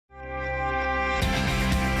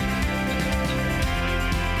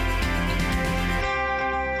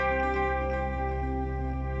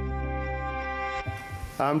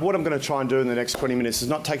What I'm going to try and do in the next 20 minutes is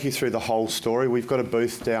not take you through the whole story. We've got a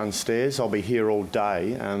booth downstairs. I'll be here all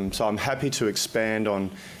day, so I'm happy to expand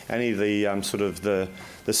on any of the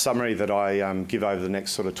the summary that I give over the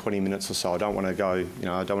next sort of 20 minutes or so. I don't want to go,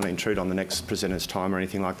 I don't want to intrude on the next presenter's time or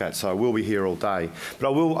anything like that. So I will be here all day.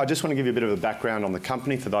 But I just want to give you a bit of a background on the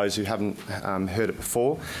company for those who haven't heard it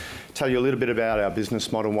before. Tell you a little bit about our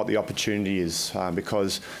business model and what the opportunity is,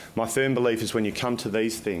 because my firm belief is when you come to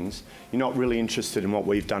these things, you're not really interested in what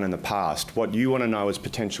we've done in the past. What you want to know as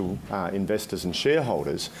potential investors and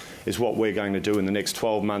shareholders is what we're going to do in the next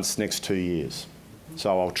 12 months, next 2 years.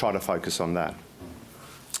 So I'll try to focus on that.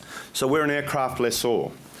 So we're an aircraft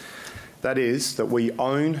lessor. That is, that we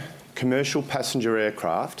own commercial passenger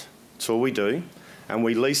aircraft, that's all we do, and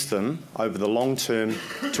we lease them over the long term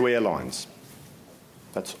to airlines.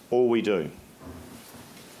 That's all we do.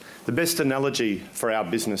 The best analogy for our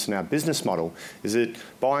business and our business model is that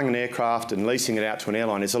buying an aircraft and leasing it out to an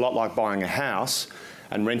airline is a lot like buying a house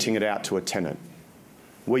and renting it out to a tenant.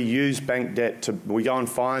 We use bank debt we go and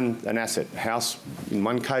find an asset, house in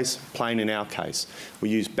one case, plane in our case. We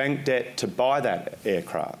use bank debt to buy that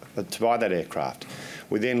aircraft.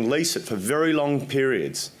 We then lease it for very long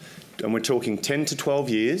periods, and we're talking 10 to 12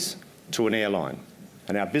 years to an airline.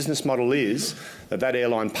 And our business model is that that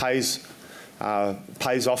airline pays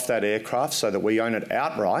off that aircraft so that we own it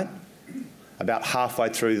outright about halfway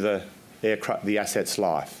through the asset's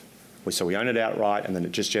life. So we own it outright, and then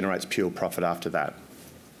it just generates pure profit after that.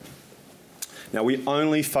 Now, we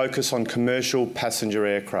only focus on commercial passenger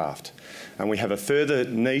aircraft, and we have a further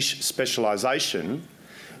niche specialisation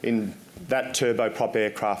in that turboprop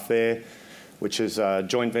aircraft there, which is a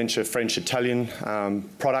joint venture French-Italian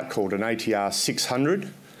product called an ATR 600,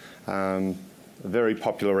 a very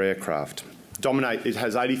popular aircraft. It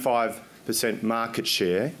has 85% market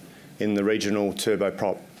share in the regional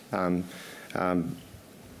turboprop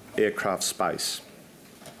aircraft space.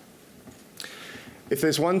 If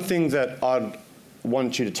there's one thing that I'd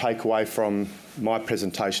want you to take away from my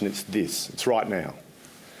presentation, it's this. It's right now.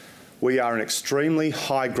 We are an extremely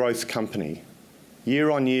high growth company. Year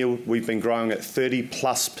on year, we've been growing at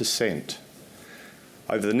 30+%.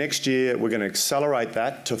 Over the next year, we're going to accelerate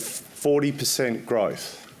that to 40%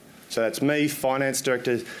 growth. So that's me, finance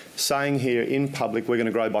director, saying here in public we're going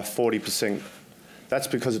to grow by 40%. That's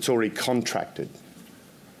because it's already contracted.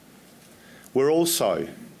 We're also,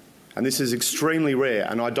 and this is extremely rare,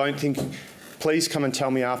 and I don't think, please come and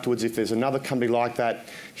tell me afterwards if there's another company like that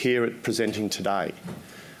here presenting today.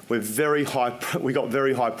 We got very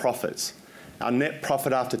high profits. Our net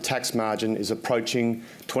profit after tax margin is approaching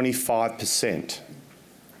 25%.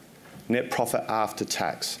 Net profit after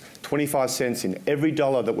tax. 25 cents in every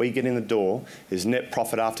dollar that we get in the door is net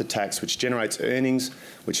profit after tax, which generates earnings,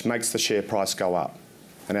 which makes the share price go up.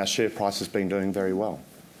 And our share price has been doing very well.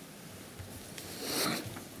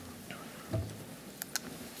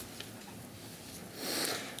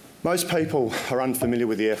 Most people are unfamiliar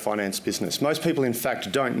with the air finance business. Most people, in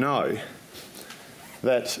fact, don't know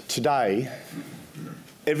that today,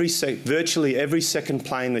 virtually every second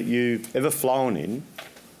plane that you've ever flown in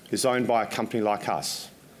is owned by a company like us.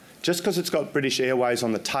 Just because it's got British Airways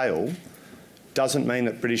on the tail doesn't mean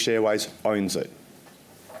that British Airways owns it.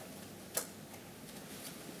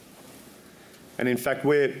 And in fact,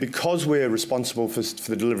 because we're responsible for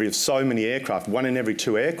the delivery of so many aircraft, 1 in every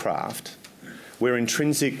 2 aircraft, we're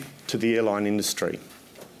intrinsic to the airline industry.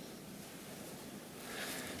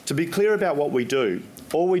 To be clear about what we do,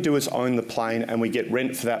 all we do is own the plane and we get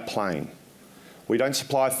rent for that plane. We don't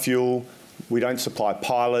supply fuel, we don't supply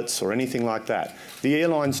pilots or anything like that. The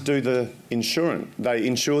airlines do the insurance. They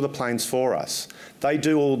insure the planes for us. They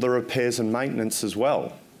do all the repairs and maintenance as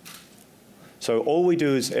well. So all we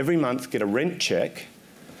do is every month get a rent check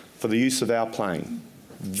for the use of our plane.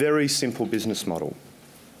 Very simple business model.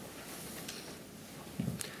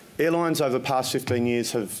 Airlines over the past 15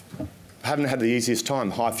 years haven't had the easiest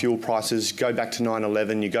time. High fuel prices, go back to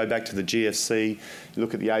 9/11, you go back to the GFC, you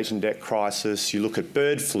look at the Asian debt crisis, you look at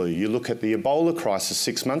bird flu, you look at the Ebola crisis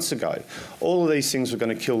 6 months ago. All of these things were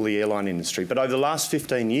going to kill the airline industry. But over the last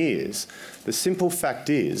 15 years, the simple fact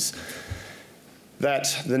is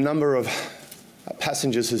that the number of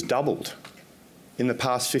passengers has doubled in the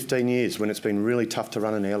past 15 years when it's been really tough to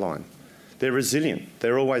run an airline. They're resilient.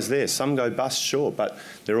 They're always there. Some go bust, sure, but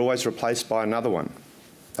they're always replaced by another one.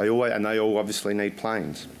 They all obviously need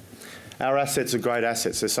planes. Our assets are great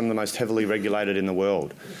assets. They're some of the most heavily regulated in the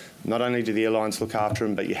world. Not only do the airlines look after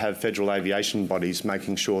them, but you have federal aviation bodies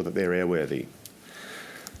making sure that they're airworthy.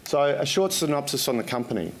 So a short synopsis on the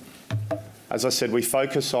company. As I said, we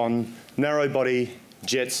focus on narrow body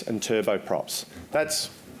jets and turboprops. That's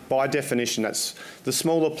by definition, that's the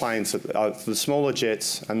smaller planes, the smaller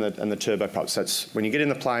jets and the turboprops. That's when you get in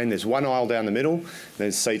the plane, there's one aisle down the middle,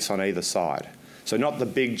 there's seats on either side. So not the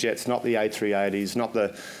big jets, not the A380s, not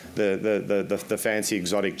the fancy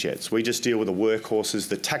exotic jets. We just deal with the workhorses,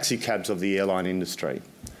 the taxi cabs of the airline industry.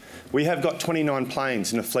 We have got 29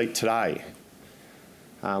 planes in a fleet today.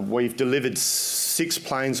 We've delivered 6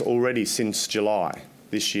 planes already since July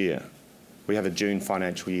this year. We have a June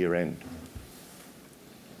financial year end.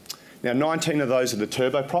 Now, 19 of those are the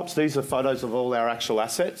turboprops. These are photos of all our actual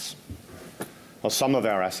assets, or some of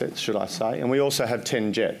our assets, should I say, and we also have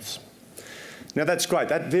 10 jets. Now, that's great.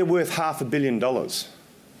 They're worth $500 million,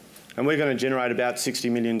 and we're going to generate about $60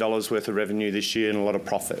 million worth of revenue this year and a lot of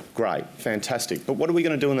profit. Great, fantastic. But what are we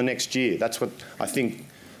going to do in the next year? That's what I think,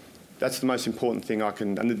 that's the most important thing I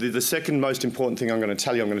can, and the second most important thing I'm going to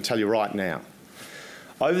tell you right now.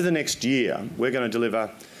 Over the next year, we're going to deliver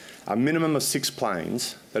a minimum of 6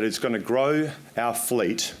 planes that is going to grow our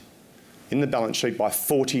fleet in the balance sheet by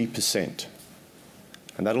 40%.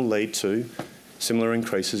 And that'll lead to similar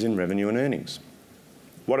increases in revenue and earnings.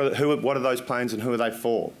 What are those planes and who are they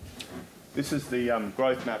for? This is the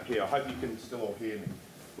growth map here. I hope you can still all hear me.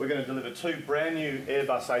 We're going to deliver 2 brand new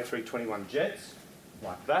Airbus A321 jets,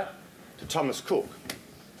 like that, to Thomas Cook.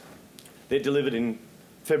 They're delivered in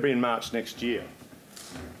February and March next year.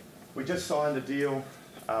 We just signed a deal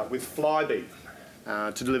with Flybe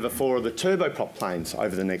to deliver 4 of the turboprop planes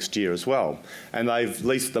over the next year as well. And they've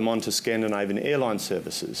leased them onto Scandinavian airline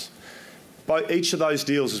services. Each of those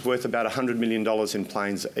deals is worth about $100 million in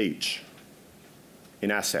planes each, in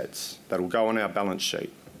assets that will go on our balance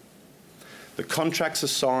sheet. The contracts are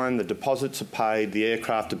signed, the deposits are paid, the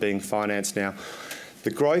aircraft are being financed now.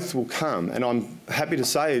 The growth will come, and I'm happy to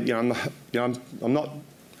say, I'm not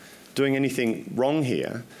doing anything wrong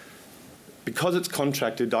here. Because it's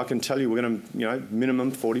contracted, I can tell you we're going to,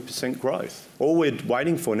 minimum 40% growth. All we're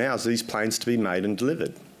waiting for now is these planes to be made and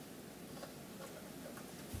delivered.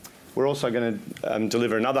 We're also going to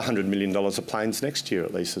deliver another $100 million of planes next year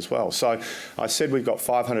at least as well. So I said we've got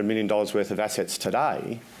 $500 million worth of assets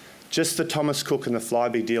today. Just the Thomas Cook and the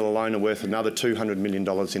Flybe deal alone are worth another $200 million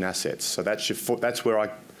in assets. So that's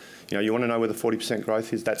where you want to know where the 40%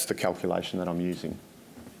 growth is? That's the calculation that I'm using.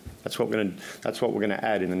 That's what we're going to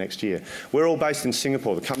add in the next year. We're all based in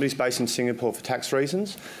Singapore. The company's based in Singapore for tax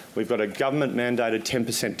reasons. We've got a government-mandated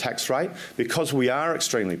 10% tax rate. Because we are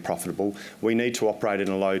extremely profitable, we need to operate in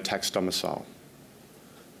a low tax domicile.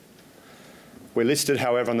 We're listed,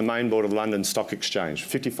 however, on the main board of the London Stock Exchange,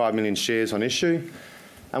 55 million shares on issue,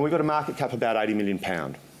 and we've got a market cap of about £80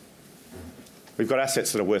 million. We've got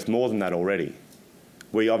assets that are worth more than that already.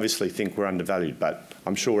 We obviously think we're undervalued, but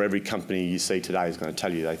I'm sure every company you see today is going to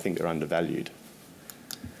tell you they think they're undervalued.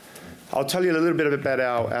 I'll tell you a little bit about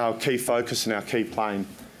our key focus and our key plane.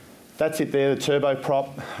 That's it there, the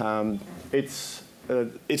turboprop.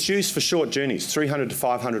 It's used for short journeys, 300 to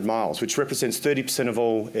 500 miles, which represents 30% of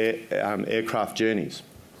all aircraft journeys.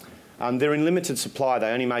 They're in limited supply.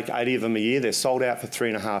 They only make 80 of them a year. They're sold out for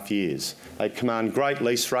 3.5 years. They command great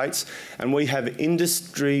lease rates, and we have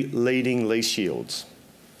industry-leading lease yields.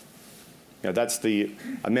 That's the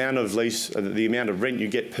amount of the amount of rent you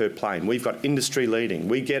get per plane. We've got industry leading.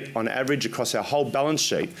 We get, on average, across our whole balance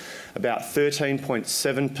sheet, about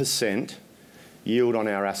 13.7% yield on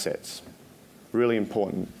our assets. Really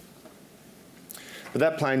important. But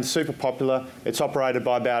that plane's super popular. It's operated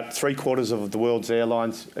by about 3/4 of the world's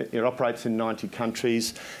airlines. It operates in 90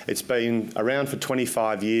 countries. It's been around for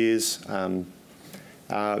 25 years. And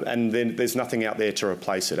then there's nothing out there to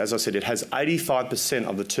replace it. As I said, it has 85%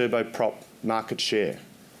 of the turboprop market share.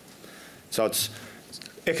 So it's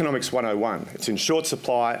economics 101. It's in short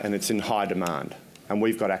supply and it's in high demand, and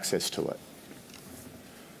we've got access to it.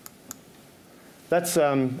 That's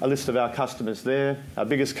a list of our customers there. Our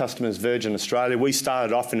biggest customer is Virgin Australia. We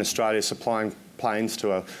started off in Australia supplying planes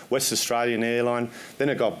to a West Australian airline. Then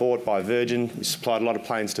it got bought by Virgin. We supplied a lot of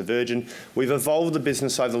planes to Virgin. We've evolved the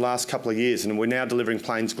business over the last couple of years, and we're now delivering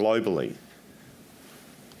planes globally.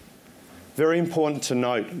 Very important to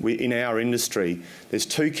note, in our industry, there's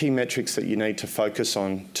 2 key metrics that you need to focus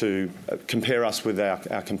on to compare us with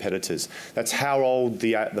our competitors. That's how old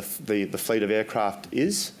the fleet of aircraft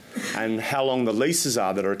is and how long the leases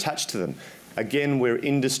are that are attached to them. Again, we're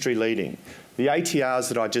industry leading. The ATRs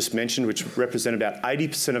that I just mentioned, which represent about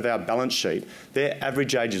 80% of our balance sheet, their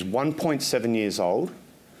average age is 1.7 years old,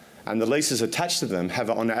 and the leases attached to them have,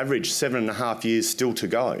 on average, 7.5 years still to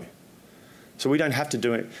go. So we don't have to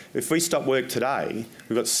do it. If we stop work today,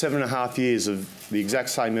 we've got 7.5 years of the exact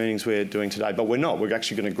same earnings we're doing today, but we're not. We're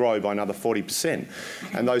actually going to grow by another 40%.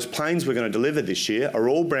 And those planes we're going to deliver this year are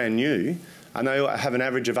all brand new, and they have an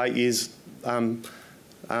average of 8 years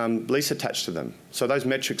lease attached to them. So those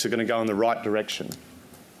metrics are going to go in the right direction.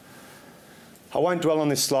 I won't dwell on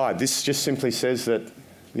this slide. This just simply says that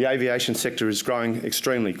the aviation sector is growing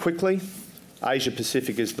extremely quickly. Asia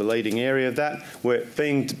Pacific is the leading area of that. We're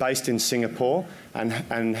being based in Singapore and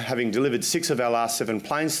having delivered 6 of our last 7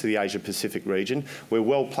 planes to the Asia Pacific region, we're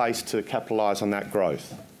well placed to capitalise on that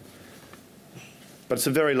growth. But it's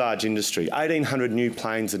a very large industry. 1,800 new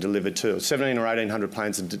planes are delivered to, 1,700 or 1,800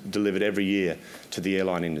 planes are delivered every year to the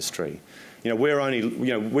airline industry. You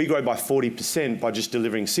know, we grow by 40% by just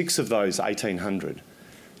delivering 6 of those 1,800.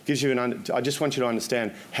 Gives you I just want you to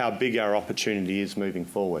understand how big our opportunity is moving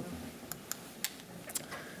forward.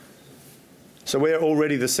 So we're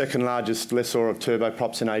already the 2nd largest lessor of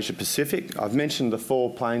turboprops in Asia Pacific. I've mentioned the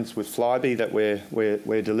 4 planes with Flybe that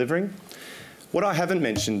we're delivering. What I haven't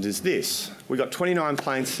mentioned is this. We've got 29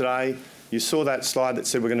 planes today. You saw that slide that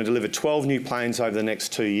said we're going to deliver 12 new planes over the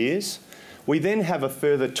next 2 years. We then have a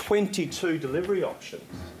further 22 delivery options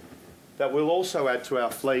that we'll also add to our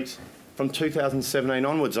fleet from 2017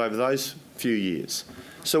 onwards over those few years.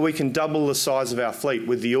 So we can double the size of our fleet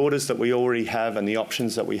with the orders that we already have and the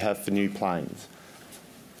options that we have for new planes.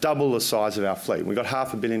 Double the size of our fleet. We've got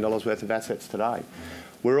 $500 million worth of assets today.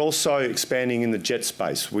 We're also expanding in the jet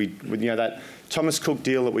space. You know, that Thomas Cook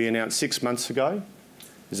deal that we announced 6 months ago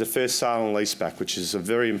is the first sale and leaseback, which is a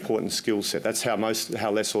very important skill set. That's how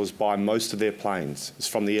lessors buy most of their planes. It's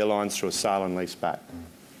from the airlines through a sale and leaseback.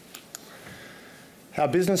 Our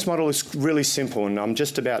business model is really simple, and I'm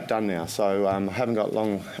just about done now, so I haven't got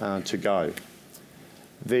long to go.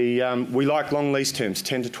 We like long lease terms,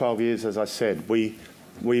 10 to 12 years, as I said.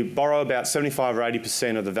 We borrow about 75 or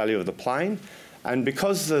 80% of the value of the plane, and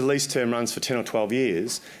because the lease term runs for 10 or 12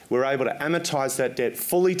 years, we're able to amortise that debt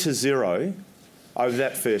fully to zero over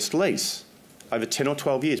that first lease, over 10 or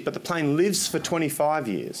 12 years. But the plane lives for 25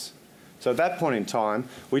 years. So at that point in time,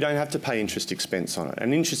 we don't have to pay interest expense on it.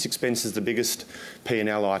 And interest expense is the biggest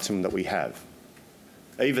P&L item that we have.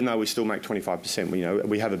 Even though we still make 25%,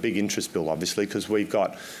 we have a big interest bill, obviously, because we've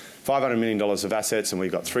got $500 million of assets and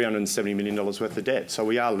we've got $370 million worth of debt. So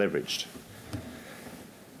we are leveraged.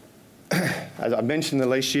 As I mentioned the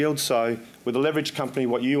lease yield, so with a leveraged company,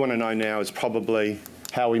 what you want to know now is probably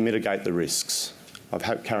how we mitigate the risks of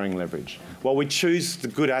carrying leverage. Well, we choose the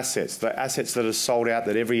good assets, the assets that are sold out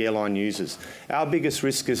that every airline uses. Our biggest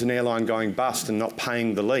risk is an airline going bust and not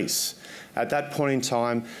paying the lease. At that point in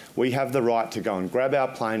time, we have the right to go and grab our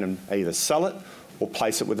plane and either sell it or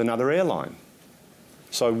place it with another airline.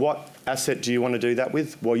 So what asset do you want to do that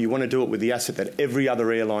with? Well, you want to do it with the asset that every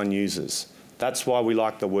other airline uses. That's why we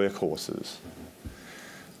like the workhorses.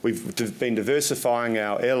 We've been diversifying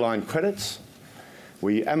our airline credits.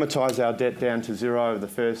 We amortise our debt down to zero over the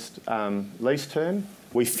first lease term.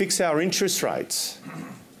 We fix our interest rates.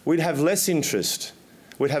 We'd have less interest.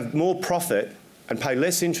 We'd have more profit and pay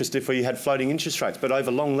less interest if we had floating interest rates. But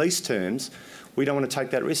over long lease terms, we don't want to take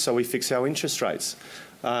that risk, so we fix our interest rates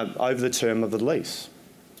over the term of the lease.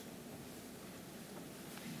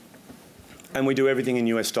 And we do everything in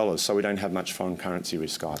US dollars, so we don't have much foreign currency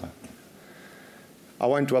risk either. I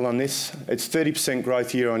won't dwell on this. It's 30%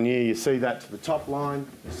 growth year on year. You see that to the top line,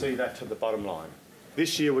 you see that to the bottom line.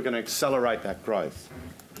 This year we're going to accelerate that growth.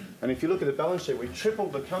 And if you look at the balance sheet, we've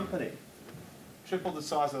tripled the company, tripled the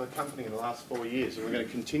size of the company in the last 4 years, and we're going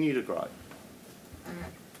to continue to grow.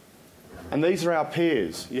 And these are our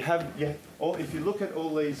peers. If you look at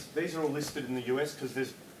all these are all listed in the US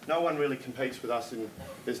because no one really competes with us.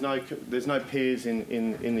 There's no peers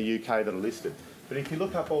in the UK that are listed. But if you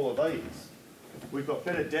look up all of these, we've got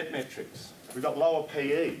better debt metrics. We've got lower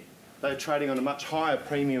PE. They're trading on a much higher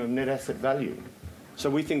premium of net asset value. So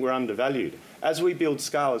we think we're undervalued. As we build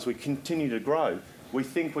scale, as we continue to grow, we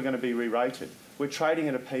think we're going to be re-rated. We're trading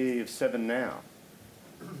at a PE of 7 now.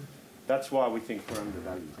 That's why we think we're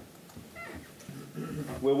undervalued.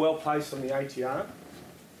 We're well placed on the ATR.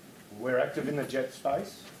 We're active in the jet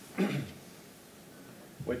space.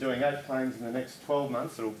 We're doing 8 planes in the next 12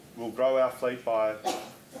 months. We'll grow our fleet by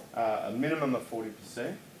a minimum of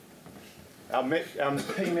 40%. Our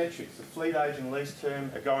key metrics, the fleet age and lease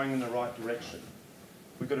term, are going in the right direction.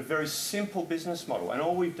 We've got a very simple business model, and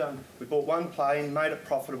all we've done, we bought 1 plane, made it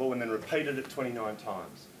profitable, and then repeated it 29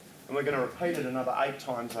 times. And we're going to repeat it another 8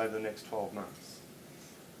 times over the next 12 months.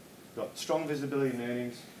 We've got strong visibility in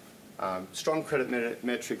earnings, strong credit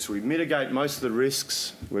metrics. We mitigate most of the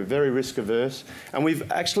risks. We're very risk averse. And we've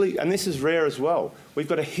actually, and this is rare as well, we've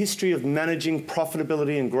got a history of managing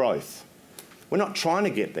profitability and growth. We're not trying to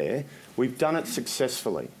get there. We've done it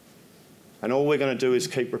successfully. And all we're going to do is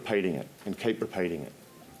keep repeating it and keep repeating it.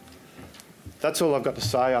 that's all I've got to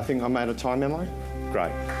say. I think I'm out of time, am I?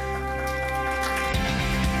 Great.